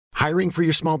Hiring for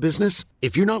your small business?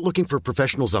 If you're not looking for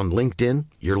professionals on LinkedIn,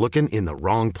 you're looking in the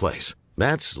wrong place.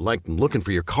 That's like looking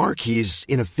for your car keys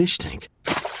in a fish tank.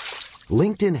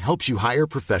 LinkedIn helps you hire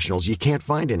professionals you can't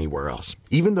find anywhere else,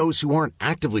 even those who aren't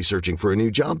actively searching for a new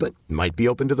job but might be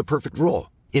open to the perfect role.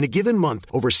 In a given month,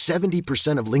 over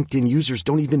 70% of LinkedIn users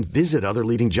don't even visit other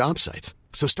leading job sites.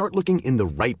 So start looking in the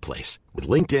right place. With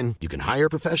LinkedIn, you can hire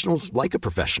professionals like a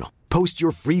professional. Post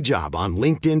your free job on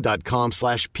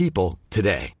linkedin.com/people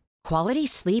today. Quality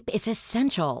sleep is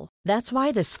essential. That's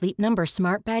why the Sleep Number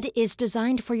Smart Bed is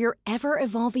designed for your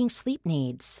ever-evolving sleep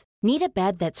needs. Need a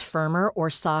bed that's firmer or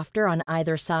softer on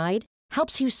either side?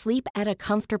 Helps you sleep at a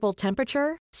comfortable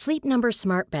temperature? Sleep Number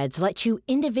Smart Beds let you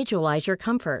individualize your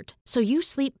comfort, so you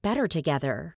sleep better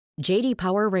together. J.D.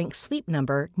 Power ranks Sleep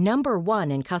Number number 1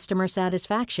 in customer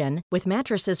satisfaction with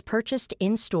mattresses purchased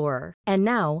in-store. And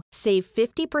now, save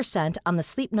 50% on the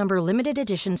Sleep Number Limited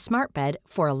Edition Smart Bed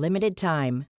for a limited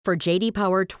time. For J.D.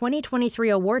 Power 2023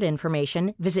 award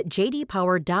information, visit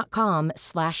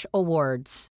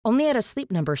jdpower.com/awards. Only at a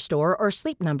Sleep Number store or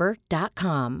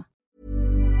sleepnumber.com.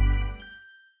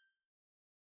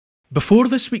 Before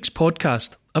this week's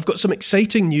podcast, I've got some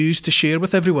exciting news to share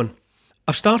with everyone.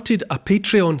 I've started a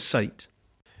Patreon site.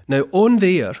 Now, on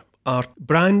there are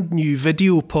brand new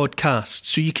video podcasts,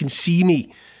 so you can see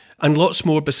me, and lots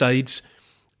more besides.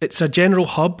 It's a general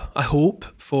hub, I hope,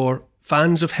 for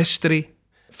fans of history,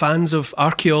 fans of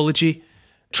archaeology,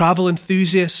 travel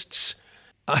enthusiasts.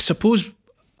 I suppose,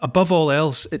 above all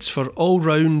else, it's for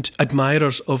all-round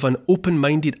admirers of an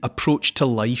open-minded approach to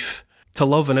life, to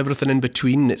love and everything in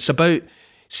between. It's about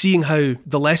seeing how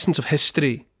the lessons of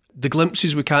history, the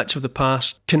glimpses we catch of the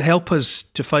past, can help us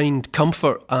to find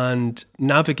comfort and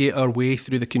navigate our way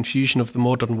through the confusion of the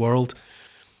modern world.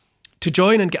 To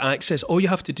join and get access, all you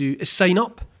have to do is sign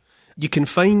up. You can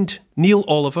find Neil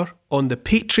Oliver on the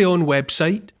Patreon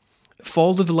website,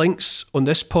 follow the links on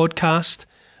this podcast,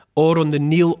 or on the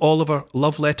Neil Oliver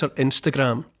Love Letter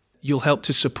Instagram. You'll help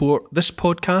to support this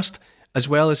podcast, as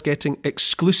well as getting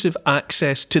exclusive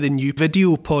access to the new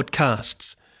video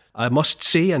podcasts. I must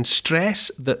say and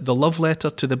stress that the Love Letter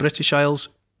to the British Isles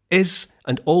is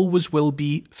and always will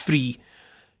be free.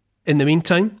 In the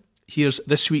meantime, here's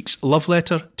this week's Love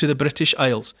Letter to the British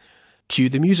Isles. Cue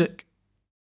the music.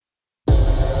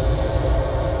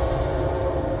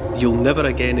 You'll never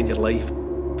again in your life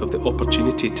have the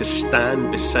opportunity to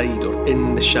stand beside or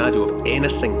in the shadow of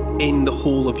anything in the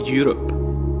whole of Europe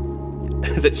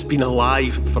that's been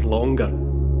alive for longer.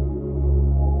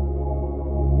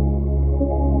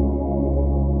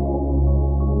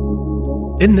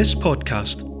 In this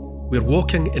podcast, we're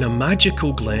walking in a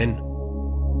magical glen,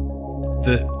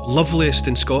 the loveliest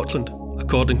in Scotland,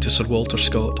 according to Sir Walter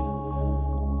Scott.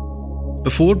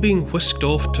 Before being whisked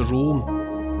off to Rome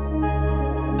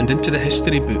and into the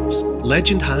history books,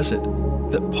 legend has it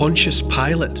that Pontius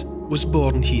Pilate was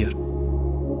born here.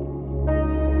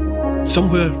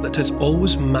 Somewhere that has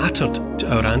always mattered to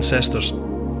our ancestors.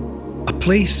 A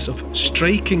place of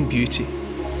striking beauty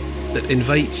that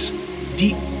invites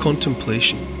deep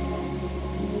contemplation.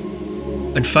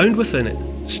 And found within it,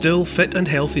 still fit and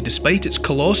healthy despite its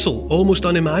colossal, almost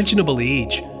unimaginable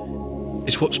age,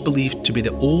 is what's believed to be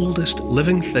the oldest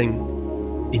living thing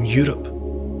in Europe.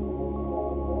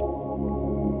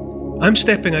 I'm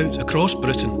stepping out across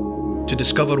Britain to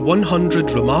discover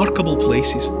 100 remarkable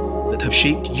places that have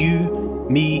shaped you,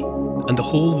 me, and the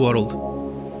whole world.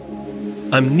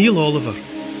 I'm Neil Oliver,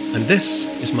 and this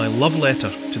is my love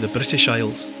letter to the British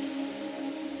Isles.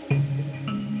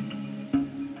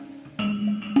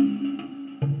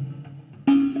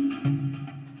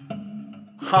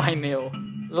 Hi Neil.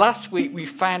 Last week we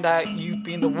found out you've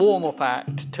been the warm-up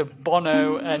act to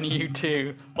Bono and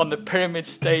U2 on the Pyramid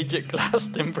stage at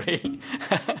Glastonbury.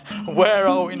 Where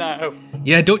are we now?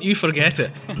 Yeah, don't you forget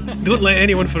it. Don't let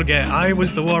anyone forget I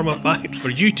was the warm-up act for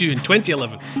U2 in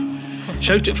 2011.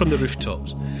 Shout it from the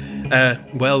rooftops.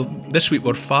 Well, this week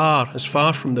we're as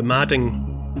far from the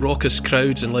madding, raucous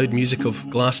crowds and loud music of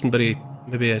Glastonbury,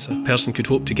 maybe as a person could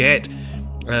hope to get,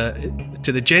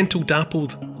 to the gentle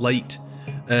dappled light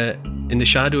in the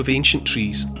shadow of ancient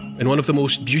trees in one of the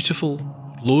most beautiful,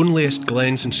 loneliest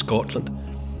glens in Scotland.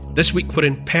 This week we're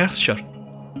in Perthshire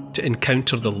to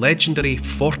encounter the legendary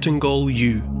Fortingall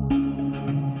Yew.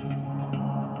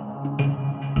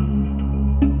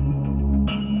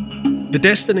 The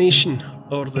destination,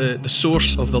 or the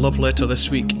source of the love letter this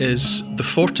week, is the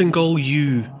Fortingall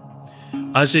Yew,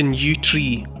 as in yew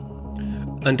tree,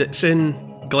 and it's in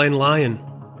Glen Lyon,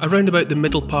 around about the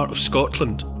middle part of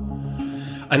Scotland.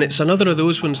 And it's another of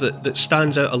those ones that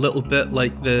stands out a little bit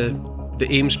like the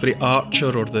Amesbury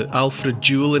Archer or the Alfred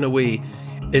Jewel in a way.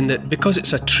 in that because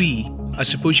it's a tree, I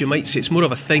suppose you might say it's more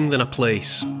of a thing than a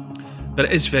place, but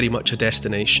it is very much a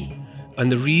destination.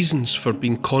 And the reasons for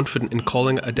being confident in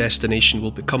calling it a destination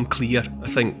will become clear, I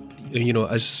think,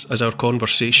 as our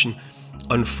conversation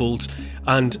unfolds.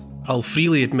 And I'll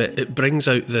freely admit, it brings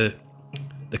out the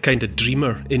kind of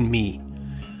dreamer in me.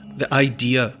 The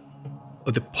idea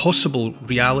of the possible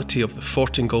reality of the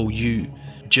Fortingall U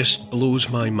just blows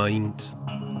my mind.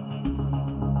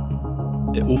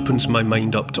 It opens my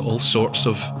mind up to all sorts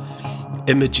of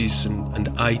images and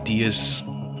ideas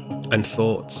and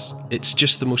thoughts. It's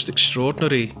just the most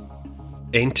extraordinary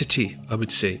entity, I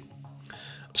would say.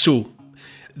 So,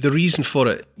 the reason for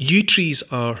it, yew trees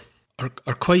are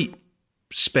quite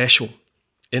special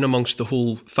in amongst the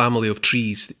whole family of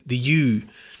trees. The yew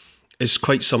is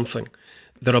quite something.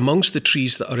 They're amongst the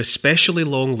trees that are especially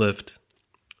long-lived.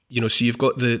 So you've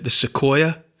got the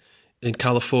sequoia in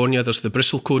California, there's the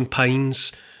bristlecone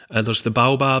pines, there's the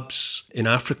baobabs in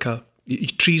Africa,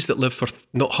 trees that live for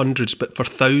not hundreds but for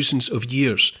thousands of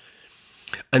years.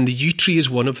 And the yew tree is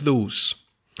one of those.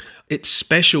 Its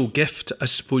special gift, I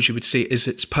suppose you would say, is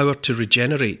its power to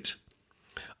regenerate.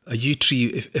 A yew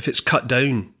tree, if it's cut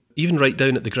down, even right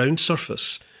down at the ground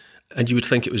surface, and you would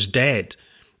think it was dead,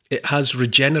 it has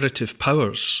regenerative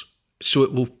powers, so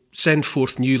it will send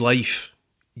forth new life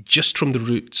just from the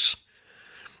roots.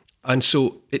 And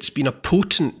so it's been a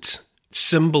potent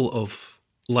symbol of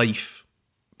life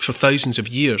for thousands of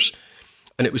years,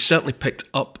 and it was certainly picked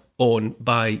up on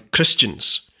by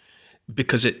Christians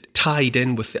because it tied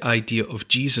in with the idea of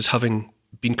Jesus having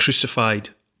been crucified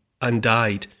and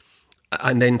died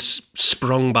and then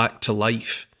sprung back to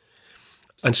life.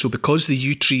 And so because the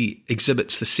yew tree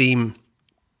exhibits the same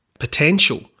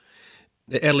potential,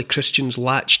 the early Christians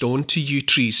latched on to yew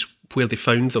trees where they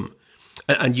found them.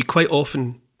 And you quite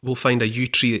often will find a yew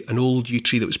tree, an old yew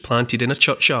tree that was planted in a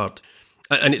churchyard.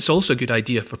 And it's also a good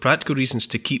idea for practical reasons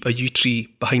to keep a yew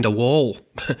tree behind a wall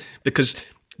because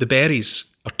the berries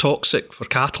are toxic for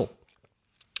cattle.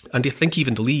 And I think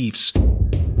even the leaves.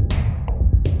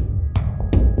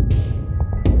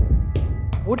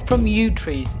 Wood from yew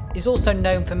trees is also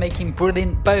known for making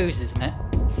brilliant bows, isn't it?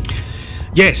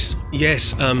 Yes.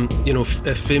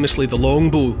 Famously the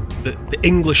longbow, the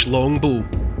English longbow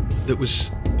that was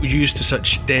used to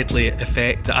such deadly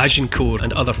effect at Agincourt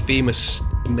and other famous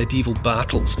medieval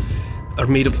battles are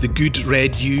made of the good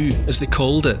red yew, as they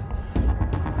called it.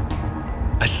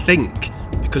 I think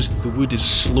because the wood is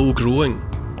slow growing,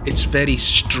 it's very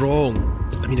strong.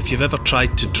 I mean, if you've ever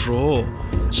tried to draw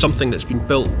something that's been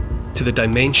built to the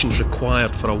dimensions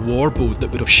required for a warbow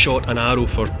that would have shot an arrow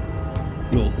for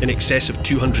in excess of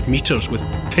 200 metres with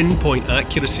pinpoint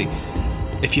accuracy,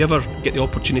 if you ever get the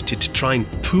opportunity to try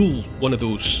and pull one of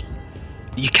those,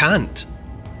 you can't.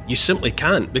 You simply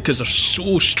can't because they're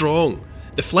so strong.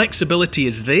 The flexibility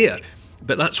is there,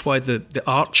 but that's why the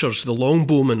archers, the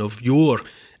longbowmen of yore,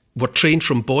 were trained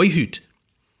from boyhood.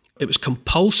 It was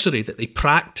compulsory that they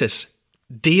practice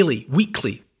daily,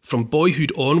 weekly, from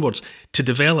boyhood onwards to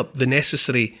develop the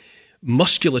necessary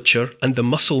musculature and the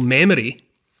muscle memory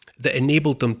that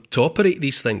enabled them to operate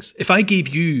these things. If I gave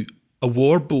you a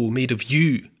war bow made of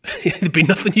yew, there'd be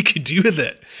nothing you could do with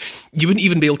it. You wouldn't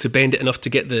even be able to bend it enough to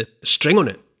get the string on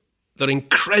it. They're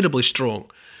incredibly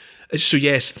strong. So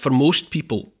yes, for most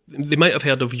people, they might have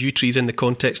heard of yew trees in the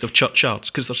context of churchyards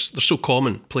because they're so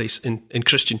commonplace in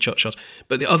Christian churchyards.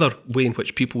 But the other way in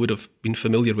which people would have been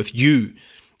familiar with yew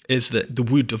is that the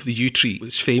wood of the yew tree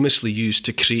was famously used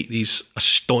to create these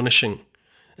astonishing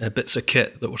bits of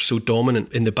kit that were so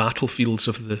dominant in the battlefields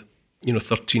of the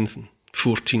 13th and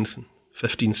 14th and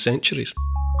 15th centuries.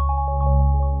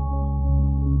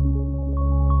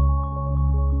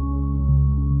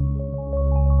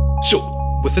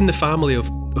 So, within the family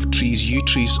of trees, yew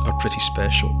trees are pretty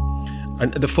special.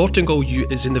 And the Fortingall yew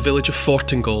is in the village of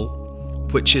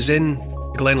Fortingall, which is in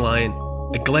Glen Lyon.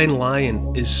 Glen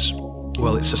Lyon is,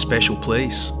 well, it's a special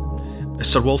place.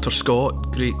 Sir Walter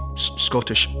Scott, great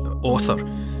Scottish author,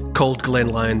 called Glen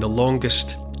Lyon the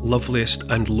longest, loveliest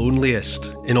and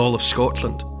loneliest in all of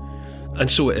Scotland. And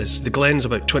so it is. The glen's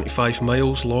about 25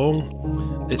 miles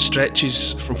long. It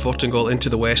stretches from Fortingall into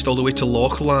the west all the way to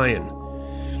Loch Lyon.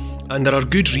 And there are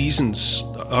good reasons,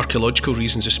 archaeological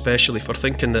reasons especially, for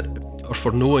thinking that, or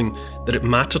for knowing that it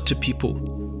mattered to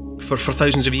people for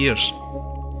thousands of years.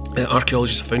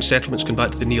 Archaeologists have found settlements going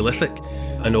back to the Neolithic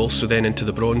and also then into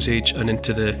the Bronze Age and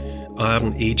into the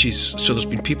Iron Ages. So there's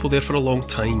been people there for a long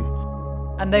time.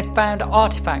 And they've found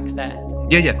artefacts there?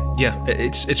 Yeah.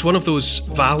 It's one of those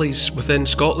valleys within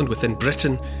Scotland, within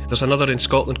Britain. There's another in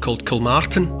Scotland called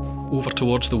Kilmartin over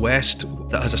towards the west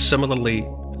that has a similarly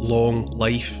long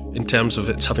life in terms of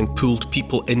its having pulled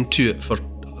people into it for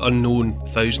unknown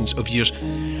thousands of years.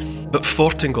 But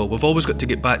Fortingall, we've always got to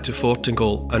get back to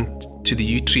Fortingall and to the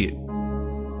yew tree.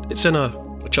 It's in a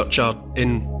churchyard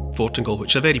in Fortingall,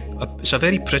 which is a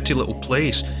very pretty little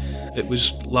place. It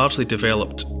was largely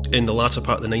developed in the latter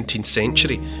part of the 19th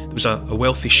century. There was a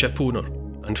wealthy ship owner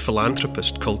and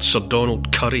philanthropist called Sir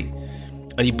Donald Currie,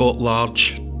 and he bought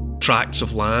large tracts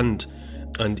of land,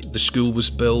 and the school was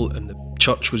built and the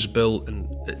church was built, and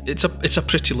it's a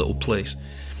pretty little place.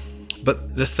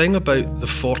 But the thing about the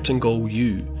Fortingall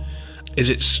yew is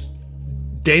it's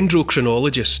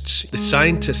dendrochronologists, the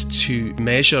scientists who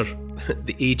measure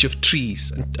the age of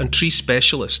trees and tree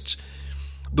specialists,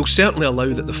 they'll certainly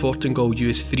allow that the Fortingall yew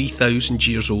is 3,000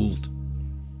 years old.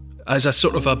 As a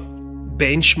sort of a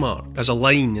benchmark, as a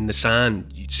line in the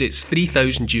sand, you'd say it's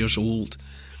 3,000 years old.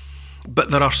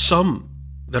 But there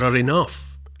are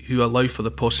enough who allow for the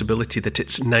possibility that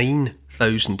it's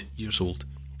 9,000 years old.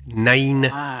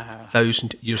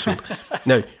 9,000 years old.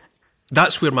 Now,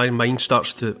 that's where my mind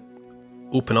starts to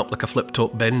open up like a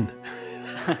flip-top bin.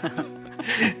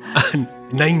 And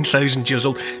 9,000 years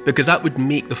old, because that would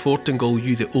make the Fortingall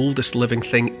yew the oldest living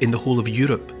thing in the whole of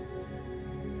Europe.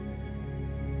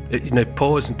 Now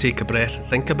pause and take a breath and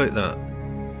think about that.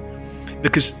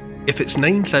 Because if it's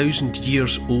 9,000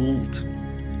 years old,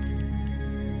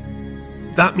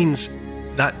 that means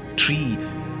that tree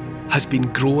has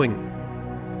been growing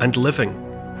and living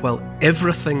while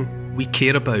everything we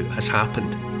care about has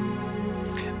happened.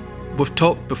 We've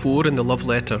talked before in the love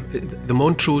letter, the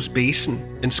Montrose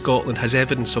Basin in Scotland has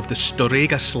evidence of the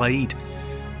Storega slide,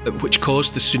 which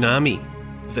caused the tsunami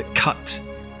that cut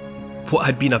what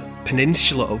had been a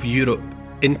peninsula of Europe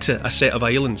into a set of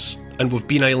islands, and we've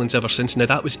been islands ever since. Now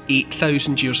that was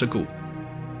 8,000 years ago.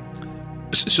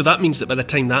 So that means that by the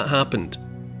time that happened,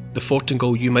 the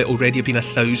Fortingall yew might already have been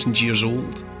 1,000 years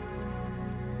old.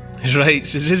 Right,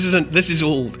 so this is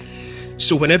old.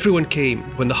 So when everyone came,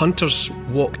 when the hunters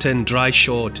walked in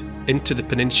dry-shod into the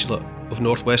peninsula of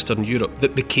northwestern Europe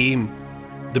that became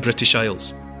the British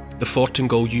Isles, the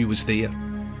Fortingall yew was there.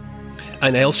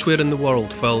 And elsewhere in the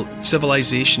world, while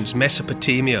civilizations,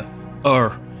 Mesopotamia,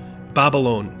 Ur,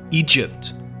 Babylon,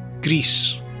 Egypt,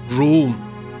 Greece,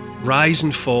 Rome, rise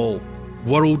and fall,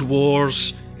 world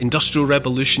wars, industrial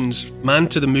revolutions, man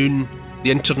to the moon,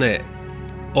 the internet,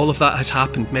 all of that has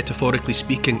happened, metaphorically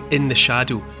speaking, in the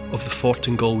shadow of the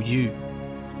Fortingall yew.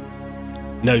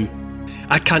 Now,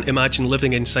 I can't imagine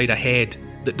living inside a head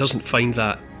that doesn't find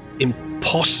that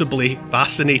impossibly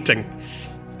fascinating.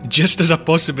 Just as a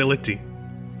possibility.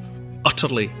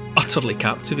 Utterly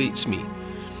captivates me.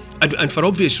 And for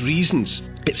obvious reasons,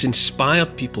 it's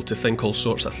inspired people to think all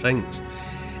sorts of things.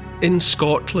 In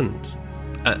Scotland,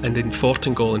 and in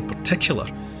Fortingall in particular,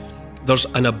 there's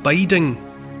an abiding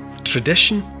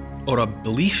tradition or a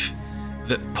belief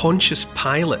that Pontius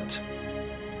Pilate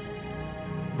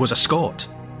was a Scot.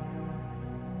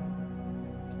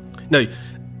 Now,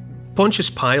 Pontius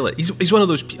Pilate, he's one of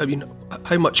those, I mean,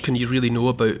 how much can you really know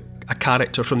about a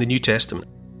character from the New Testament?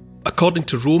 According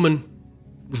to Roman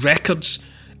records,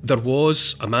 there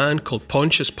was a man called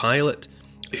Pontius Pilate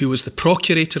who was the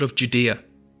procurator of Judea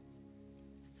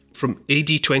from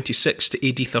AD 26 to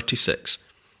AD 36.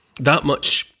 That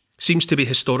much seems to be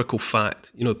historical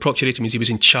fact. You know, procurator means he was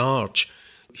in charge.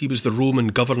 He was the Roman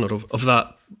governor of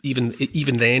that.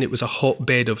 Even then, it was a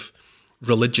hotbed of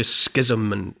religious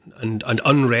schism and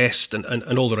unrest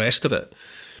and all the rest of it.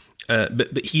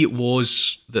 But he it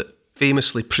was that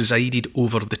famously presided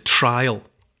over the trial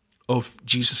of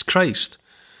Jesus Christ.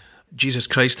 Jesus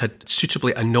Christ had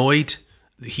suitably annoyed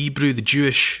the Hebrew, the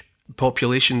Jewish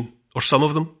population, or some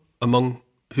of them, among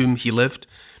whom he lived,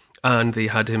 and they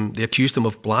accused him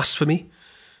of blasphemy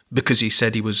because he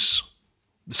said he was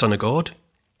the Son of God.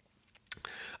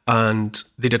 And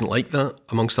they didn't like that,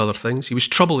 amongst other things. He was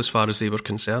trouble as far as they were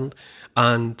concerned.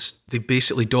 And they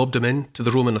basically dobbed him in to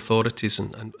the Roman authorities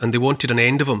and they wanted an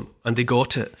end of him, and they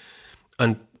got it.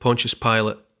 And Pontius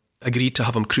Pilate agreed to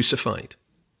have him crucified,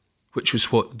 which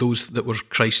was what those that were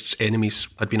Christ's enemies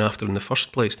had been after in the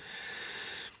first place.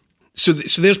 So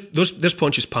there's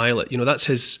Pontius Pilate. You know, that's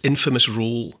his infamous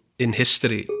role in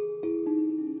history.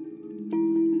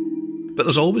 But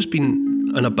there's always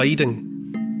been an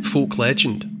abiding folk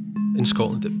legend in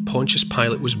Scotland that Pontius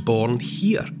Pilate was born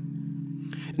here.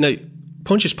 Now,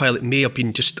 Pontius Pilate may have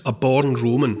been just a born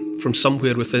Roman from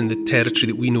somewhere within the territory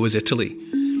that we know as Italy.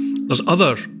 There's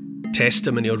other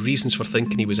testimony or reasons for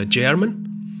thinking he was a German,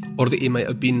 or that he might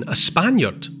have been a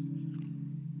Spaniard.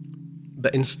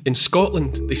 But in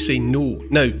Scotland, they say no.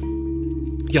 Now,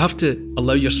 you have to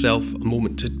allow yourself a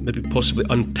moment to maybe possibly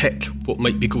unpick what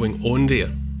might be going on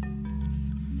there.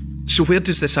 So where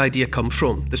does this idea come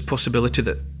from, this possibility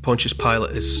that Pontius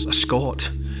Pilate is a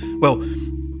Scot? Well,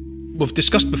 we've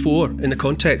discussed before in the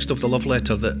context of the love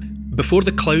letter that before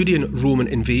the Claudian Roman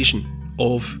invasion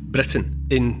of Britain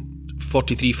in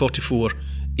 43-44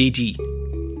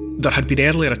 AD, there had been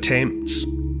earlier attempts,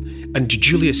 and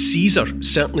Julius Caesar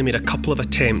certainly made a couple of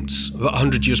attempts about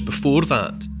 100 years before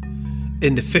that.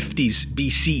 In the 50s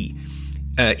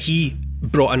BC, he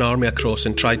brought an army across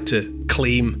and tried to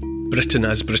claim Britain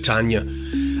as Britannia,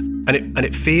 and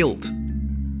it failed.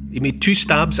 He made 2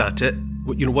 stabs at it,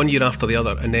 one year after the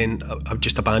other, and then I've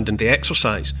just abandoned the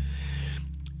exercise.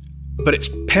 But it's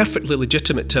perfectly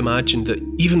legitimate to imagine that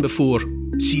even before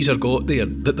Caesar got there,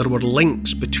 that there were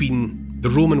links between the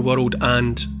Roman world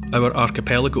and our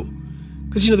archipelago.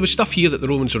 Because, there was stuff here that the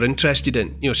Romans were interested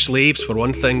in. Slaves, for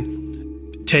one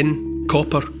thing, tin,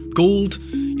 copper, gold.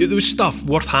 There was stuff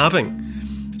worth having.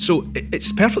 So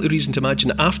it's perfectly reasoned to imagine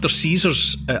that after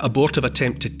Caesar's abortive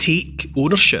attempt to take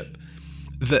ownership,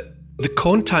 that the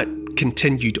contact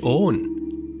continued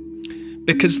on.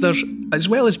 Because there's, as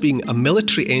well as being a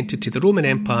military entity, the Roman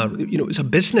Empire, it was a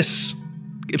business.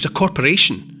 It was a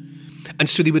corporation. And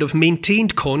so they would have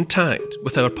maintained contact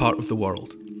with our part of the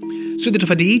world. So they'd have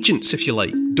had agents, if you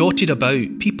like, dotted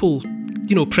about, people,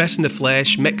 pressing the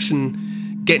flesh, mixing,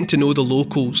 getting to know the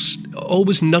locals,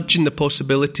 always nudging the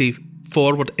possibility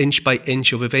forward inch by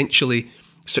inch of eventually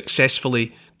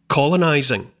successfully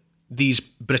colonising these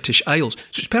British Isles.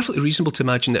 So it's perfectly reasonable to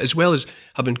imagine that as well as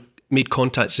having made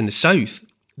contacts in the south,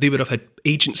 they would have had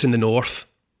agents in the north,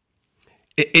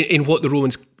 in what the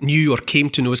Romans knew or came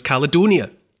to know as Caledonia.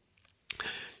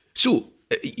 So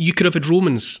you could have had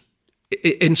Romans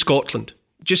in Scotland,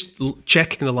 just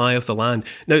checking the lie of the land.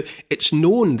 Now, it's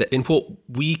known that in what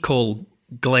we call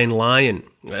Glenlyon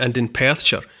and in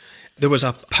Perthshire, there was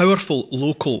a powerful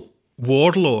local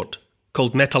warlord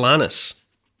called Metalanus.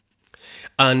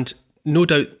 And no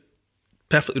doubt,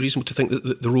 perfectly reasonable to think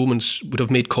that the Romans would have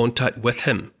made contact with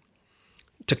him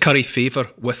to curry favour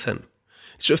with him.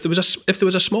 So if there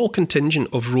was a small contingent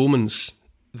of Romans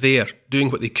there doing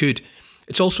what they could,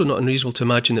 it's also not unreasonable to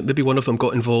imagine that maybe one of them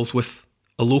got involved with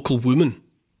a local woman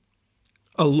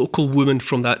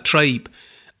from that tribe,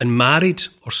 and married,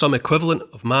 or some equivalent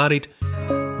of married.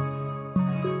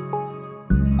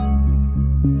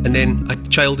 And then a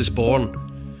child is born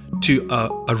to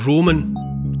a Roman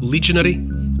legionary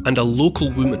and a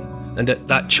local woman. And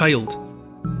that child,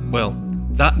 well,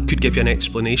 that could give you an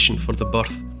explanation for the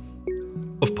birth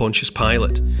of Pontius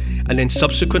Pilate. And then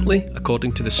subsequently,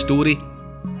 according to the story,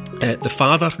 the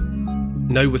father,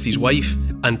 now with his wife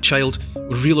and child,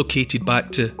 relocated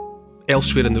back to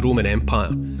elsewhere in the Roman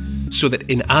Empire, so that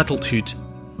in adulthood,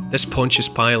 this Pontius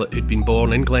Pilate, who'd been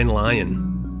born in Glenlyon,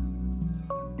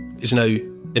 is now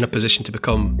in a position to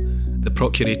become the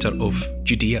procurator of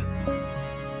Judea.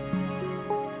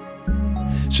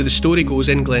 So the story goes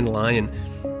in Glenlyon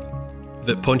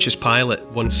that Pontius Pilate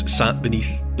once sat beneath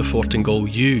the Fortingall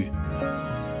yew,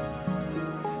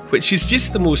 which is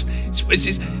just the most... It's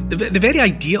just, the very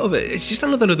idea of it, it's just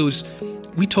another of those...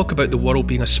 We talk about the world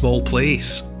being a small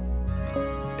place,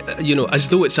 as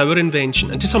though it's our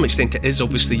invention. And to some extent it is,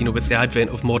 obviously, with the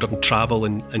advent of modern travel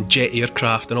and jet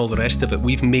aircraft and all the rest of it.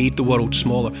 We've made the world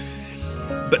smaller.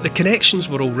 But the connections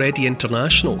were already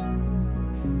international,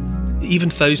 even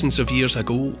thousands of years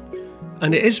ago.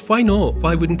 And it is, why not?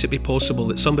 Why wouldn't it be possible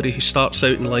that somebody who starts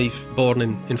out in life born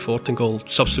in Fortingall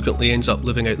subsequently ends up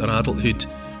living out their adulthood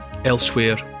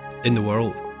elsewhere in the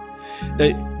world?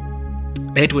 Now,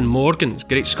 Edwin Morgan,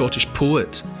 great Scottish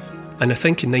poet, and I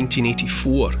think in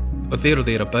 1984, or there or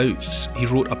thereabouts, he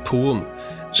wrote a poem.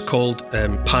 It's called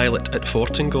Pilate at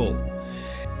Fortingall.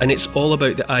 And it's all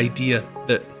about the idea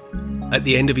that at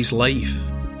the end of his life,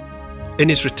 in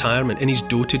his retirement, in his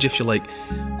dotage, if you like,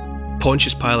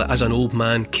 Pontius Pilate, as an old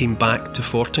man, came back to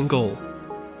Fortingall.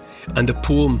 And the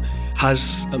poem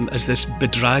has as this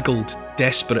bedraggled,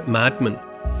 desperate madman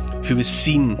who is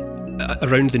seen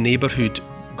around the neighbourhood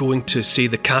going to, say,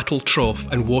 the cattle trough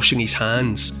and washing his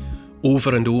hands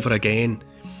over and over again,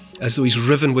 as though he's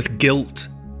riven with guilt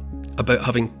about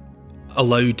having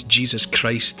allowed Jesus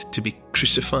Christ to be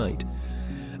crucified.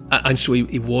 And so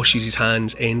he washes his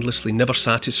hands endlessly, never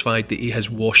satisfied that he has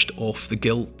washed off the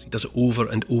guilt. He does it over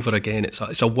and over again.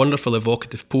 It's a wonderful,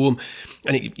 evocative poem,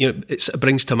 and it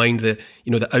brings to mind the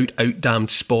out damned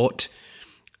spot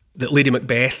that Lady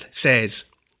Macbeth says.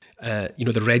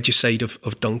 The regicide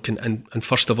of Duncan, and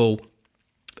first of all,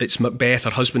 it's Macbeth,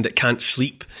 her husband, that can't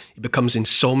sleep. He becomes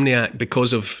insomniac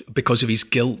because of his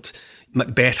guilt.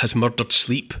 Macbeth has murdered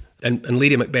sleep, and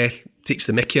Lady Macbeth takes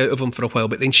the mickey out of him for a while,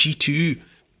 but then she too,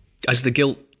 as the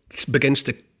guilt begins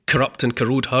to corrupt and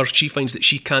corrode her. She finds that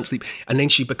she can't sleep, and then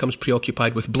she becomes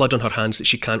preoccupied with blood on her hands that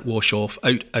she can't wash off,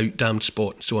 out, damned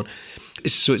spot, and so on.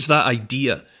 So it's that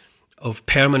idea of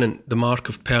the mark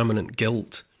of permanent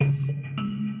guilt.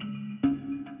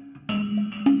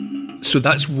 So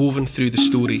that's woven through the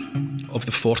story of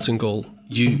the Fortingall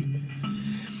Yew.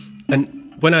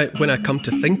 And when I come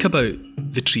to think about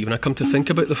the tree, when I come to think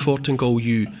about the Fortingall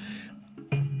Yew,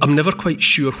 I'm never quite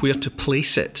sure where to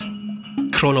place it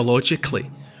chronologically.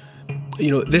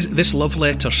 This love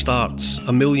letter starts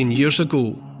 1,000,000 years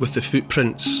ago with the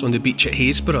footprints on the beach at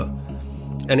Haysborough,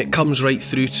 and it comes right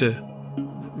through to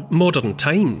modern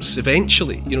times.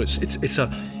 Eventually, it's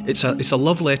a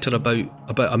love letter about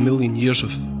 1,000,000 years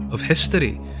of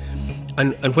history.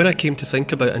 And when I came to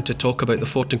think about and to talk about the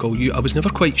Fortingall Yew, I was never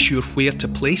quite sure where to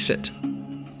place it.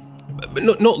 But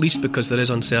not least because there is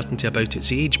uncertainty about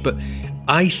its age. But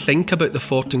I think about the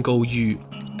Fortingall Yew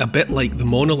a bit like the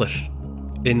monolith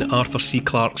in Arthur C.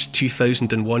 Clarke's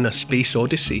 2001: A Space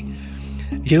Odyssey.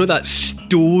 That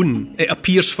stone, it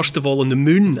appears first of all on the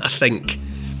moon, I think.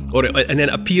 And then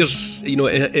it appears,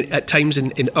 at times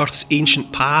in Earth's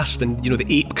ancient past, and the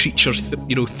ape creatures,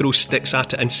 throw sticks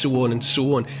at it, and so on and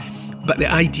so on. But the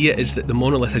idea is that the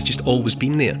monolith has just always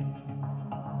been there.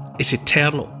 It's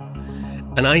eternal.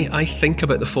 And I think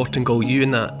about the Fortingall Yew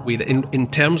in that way, that in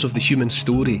terms of the human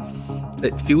story,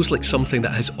 it feels like something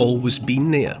that has always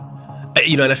been there.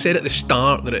 And I said at the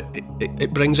start that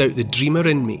it brings out the dreamer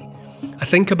in me. I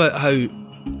think about how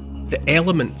the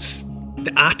elements,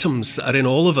 the atoms that are in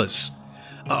all of us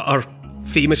are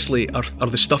famously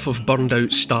the stuff of burned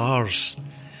out stars.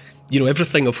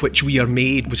 Everything of which we are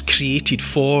made was created,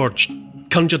 forged,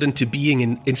 conjured into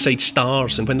being inside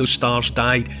stars. And when those stars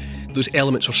died, those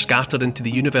elements were scattered into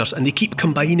the universe, and they keep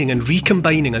combining and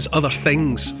recombining as other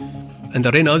things. And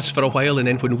they're in us for a while, and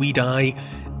then when we die,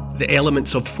 the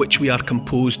elements of which we are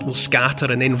composed will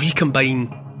scatter and then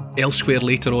recombine elsewhere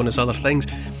later on as other things.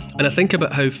 And I think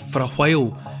about how for a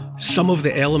while some of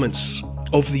the elements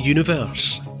of the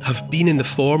universe have been in the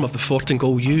form of the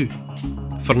Fortingall Yew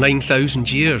for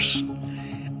 9,000 years.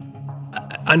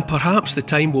 And perhaps the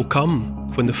time will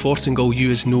come when the Fortingall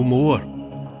Yew is no more.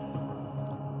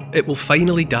 It will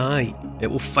finally die.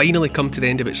 It will finally come to the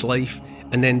end of its life,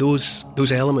 and then those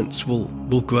elements will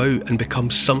go out and become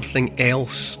something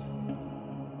else.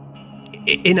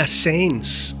 In a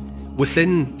sense,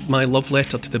 within my love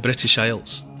letter to the British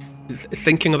Isles,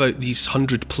 thinking about these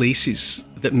 100 places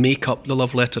that make up the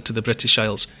love letter to the British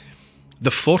Isles, the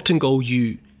Fortingall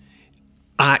Yew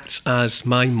acts as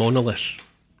my monolith,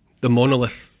 the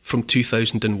monolith from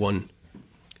 2001.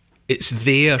 It's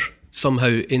there somehow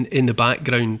in the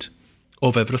background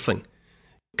of everything,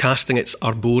 casting its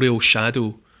arboreal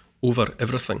shadow over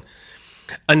everything.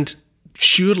 And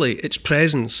surely its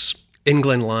presence in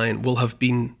Glenlyon will have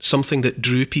been something that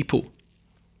drew people.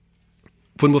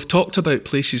 When we've talked about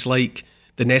places like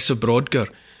the Ness of Brodgar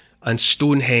and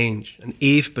Stonehenge and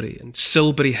Avebury and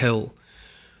Silbury Hill,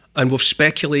 and we've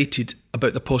speculated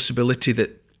about the possibility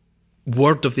that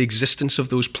word of the existence of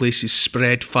those places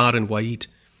spread far and wide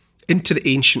into the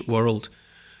ancient world,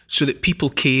 so that people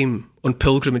came on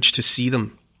pilgrimage to see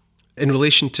them. In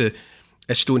relation to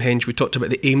Stonehenge, we talked about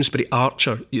the Amesbury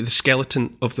archer, the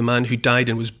skeleton of the man who died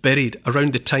and was buried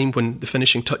around the time when the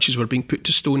finishing touches were being put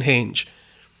to Stonehenge.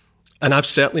 And I've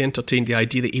certainly entertained the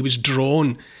idea that he was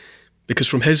drawn because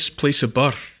from his place of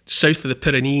birth, south of the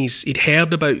Pyrenees, he'd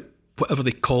heard about whatever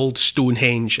they called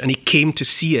Stonehenge, and he came to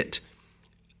see it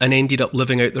and ended up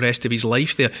living out the rest of his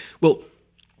life there. Well,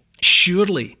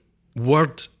 surely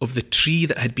word of the tree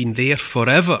that had been there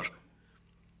forever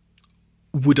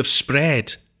would have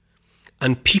spread,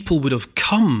 and people would have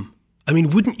come. I mean,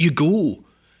 wouldn't you go?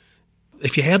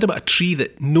 If you heard about a tree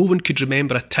that no one could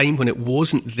remember a time when it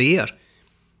wasn't there,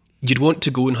 you'd want to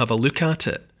go and have a look at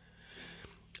it.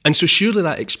 And so surely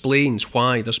that explains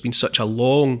why there's been such a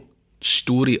long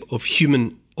story of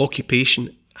human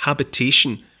occupation,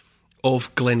 habitation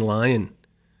of Glenlyon.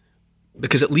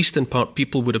 Because at least in part,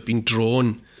 people would have been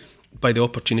drawn by the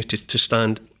opportunity to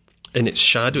stand in its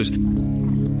shadows.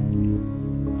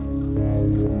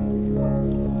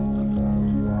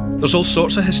 There's all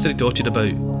sorts of history dotted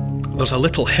about. There's a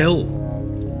little hill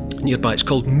nearby, it's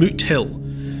called Moot Hill.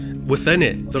 Within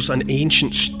it, there's an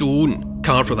ancient stone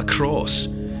carved with a cross,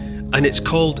 and it's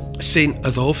called St.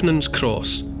 Adovnan's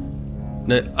Cross.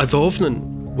 Now,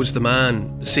 Adovnan was the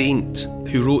man, the saint,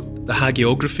 who wrote the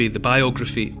hagiography, the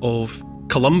biography of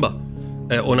Columba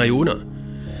on Iona.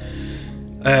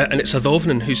 And it's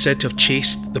Adovnan who's said to have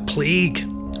chased the plague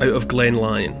out of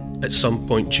Glenlyon at some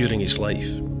point during his life.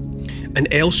 And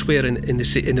elsewhere in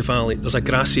the valley, there's a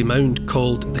grassy mound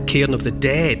called the Cairn of the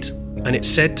Dead, and it's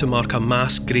said to mark a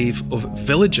mass grave of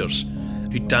villagers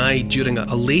who died during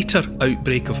a later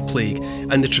outbreak of plague,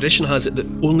 and the tradition has it that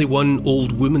only one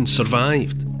old woman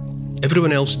survived.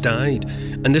 Everyone else died,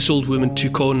 and this old woman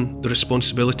took on the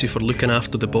responsibility for looking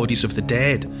after the bodies of the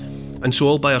dead. And so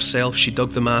all by herself she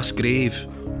dug the mass grave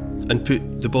and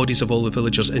put the bodies of all the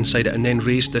villagers inside it, and then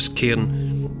raised this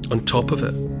cairn on top of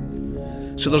it.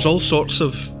 So there's all sorts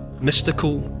of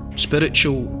mystical,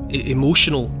 spiritual,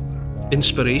 emotional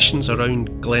inspirations around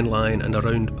Glenlyon and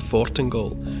around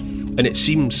Fortingall. And it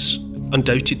seems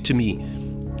undoubted to me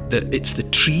that it's the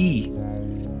tree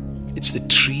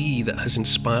that has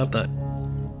inspired that.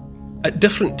 At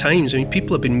different times, I mean,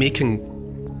 people have been making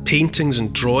paintings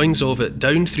and drawings of it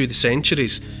down through the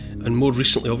centuries, and more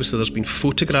recently, obviously, there's been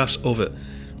photographs of it.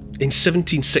 In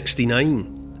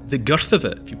 1769, the girth of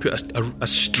it, if you put a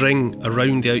string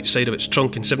around the outside of its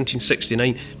trunk in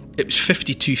 1769, it was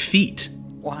 52 feet.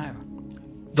 Wow.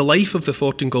 The life of the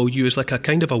Fortingall Yew is like a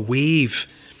kind of a wave.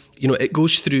 You know, it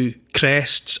goes through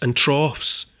crests and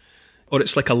troughs, or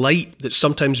it's like a light that's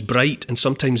sometimes bright and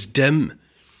sometimes dim.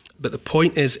 But the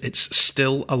point is, it's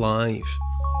still alive.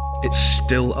 It's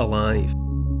still alive.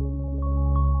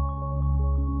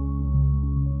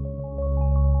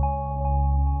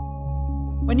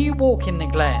 When you walk in the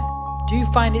glen, do you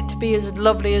find it to be as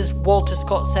lovely as Walter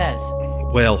Scott says?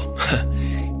 Well,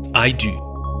 I do.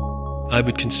 I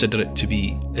would consider it to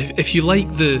be, if you like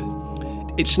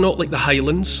it's not like the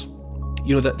Highlands.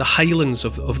 You know, that the Highlands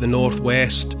of the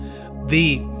Northwest,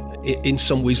 they in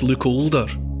some ways look older.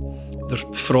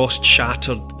 They're frost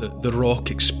shattered, the rock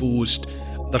exposed.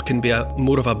 There can be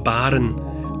more of a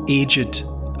barren, aged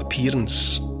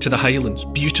appearance to the Highlands,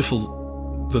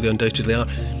 beautiful though they undoubtedly are.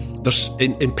 There's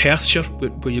in Perthshire,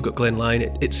 where you've got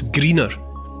Glenlyon, it's greener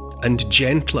and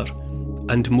gentler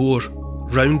and more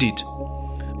rounded.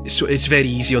 So it's very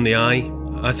easy on the eye.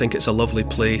 I think it's a lovely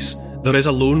place. There is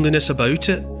a loneliness about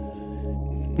it,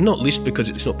 not least because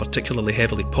it's not particularly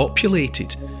heavily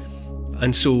populated.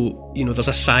 And so, you know, there's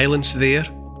a silence there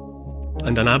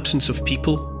and an absence of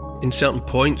people in certain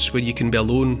points where you can be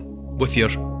alone with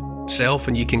yourself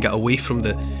and you can get away from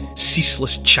the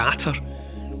ceaseless chatter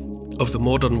of the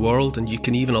modern world, and you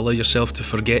can even allow yourself to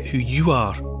forget who you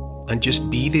are and just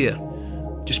be there.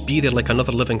 Just be there like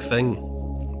another living thing.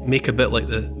 Make a bit like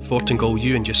the Fortingall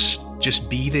Yew and just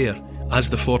be there as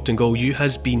the Fortingall Yew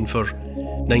has been for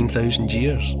 9,000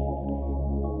 years.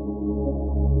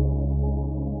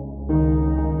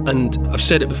 And I've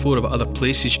said it before about other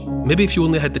places. Maybe if you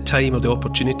only had the time or the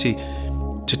opportunity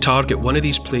to target one of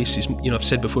these places, you know, I've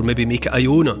said before, maybe make it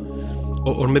Iona,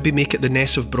 or maybe make it the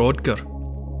Ness of Brodgar.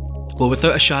 Well,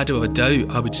 without a shadow of a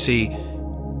doubt, I would say,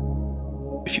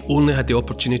 if you only had the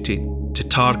opportunity to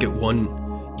target one,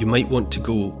 you might want to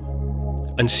go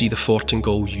and see the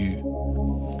Fortingall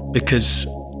Yew. Because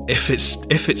if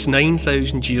it's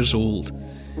 9,000 years old,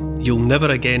 you'll never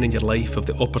again in your life have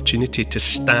the opportunity to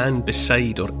stand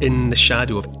beside or in the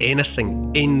shadow of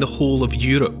anything in the whole of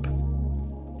Europe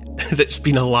that's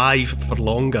been alive for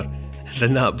longer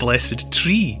than that blessed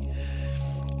tree.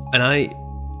 And I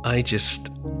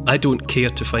don't care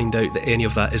to find out that any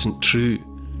of that isn't true.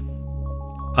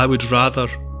 I would rather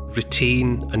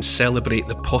retain and celebrate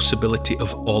the possibility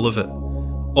of all of it.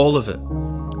 All of it.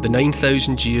 The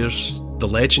 9,000 years, the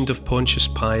legend of Pontius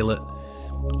Pilate,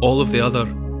 all of the other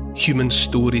human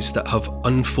stories that have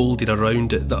unfolded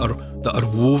around it, that are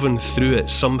woven through it,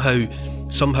 somehow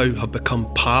have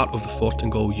become part of the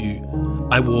Fortingall Yew.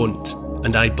 I want,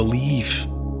 and I believe,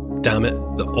 damn it,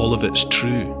 that all of it's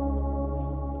true.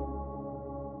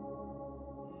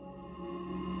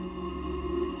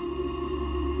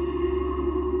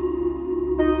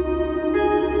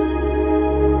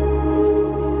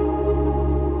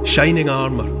 Shining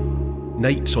armour,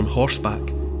 knights on horseback,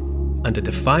 and a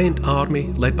defiant army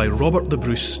led by Robert the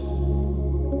Bruce.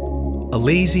 A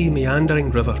lazy,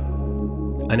 meandering river,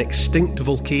 an extinct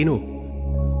volcano,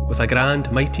 with a grand,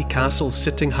 mighty castle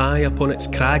sitting high upon its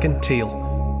crag and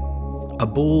tail. A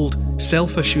bold,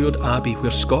 self-assured abbey where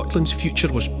Scotland's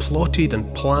future was plotted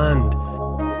and planned.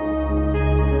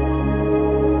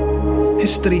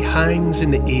 History hangs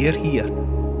in the air here,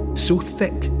 so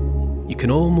thick you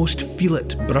can almost feel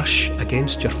it brush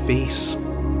against your face.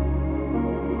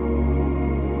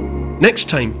 Next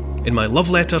time, in my love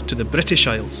letter to the British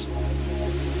Isles.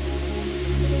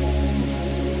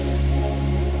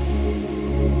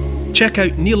 Check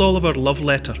out Neil Oliver Love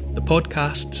Letter, the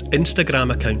podcast's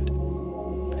Instagram account.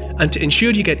 And to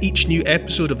ensure you get each new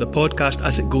episode of the podcast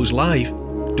as it goes live,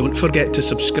 don't forget to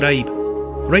subscribe,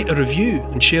 write a review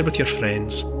and share with your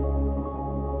friends.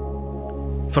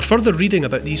 For further reading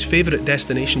about these favourite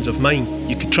destinations of mine,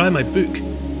 you could try my book,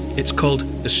 It's called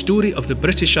The Story of the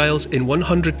British Isles in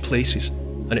 100 Places,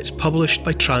 and it's published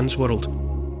by Transworld.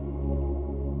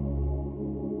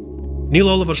 Neil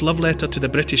Oliver's love letter to the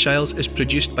British Isles is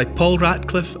produced by Paul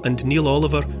Ratcliffe and Neil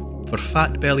Oliver for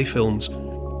Fat Belly Films.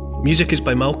 Music is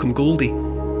by Malcolm Goldie.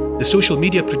 The social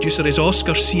media producer is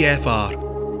Oscar CFR.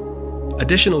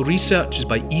 Additional research is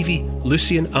by Evie,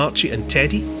 Lucian, Archie and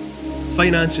Teddy.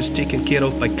 Finance is taken care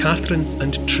of by Catherine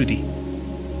and Trudy.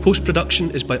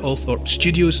 Post-production is by Althorpe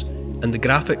Studios, and the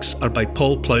graphics are by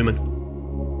Paul Plowman.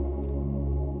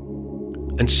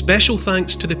 And special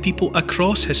thanks to the people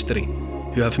across history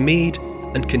who have made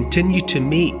and continue to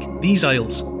make these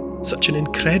isles such an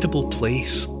incredible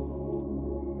place.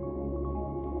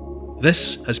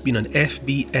 This has been an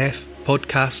FBF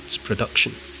Podcasts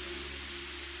production.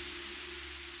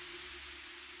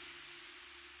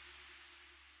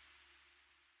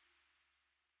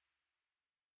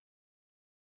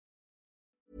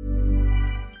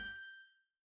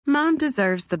 Mom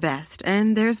deserves the best,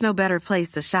 and there's no better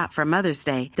place to shop for Mother's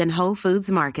Day than Whole Foods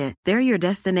Market. They're your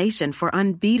destination for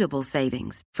unbeatable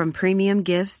savings, from premium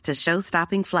gifts to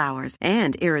show-stopping flowers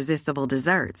and irresistible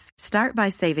desserts. Start by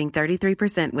saving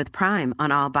 33% with Prime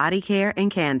on all body care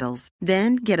and candles.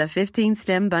 Then get a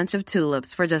 15-stem bunch of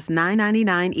tulips for just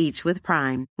 $9.99 each with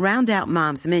Prime. Round out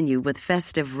Mom's menu with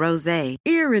festive rosé,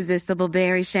 irresistible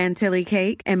berry chantilly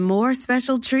cake, and more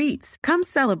special treats. Come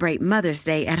celebrate Mother's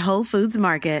Day at Whole Foods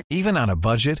Market. Even on a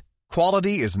budget,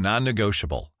 quality is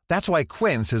non-negotiable. That's why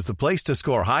Quince is the place to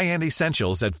score high-end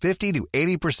essentials at 50 to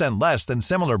 80% less than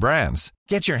similar brands.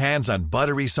 Get your hands on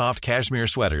buttery soft cashmere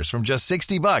sweaters from just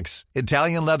 $60,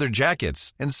 Italian leather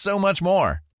jackets, and so much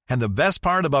more. And the best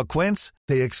part about Quince,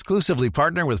 they exclusively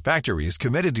partner with factories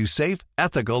committed to safe,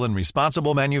 ethical, and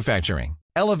responsible manufacturing.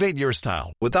 Elevate your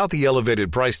style without the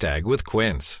elevated price tag with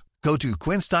Quince. Go to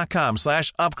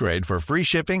quince.com/upgrade for free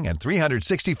shipping and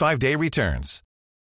 365-day returns.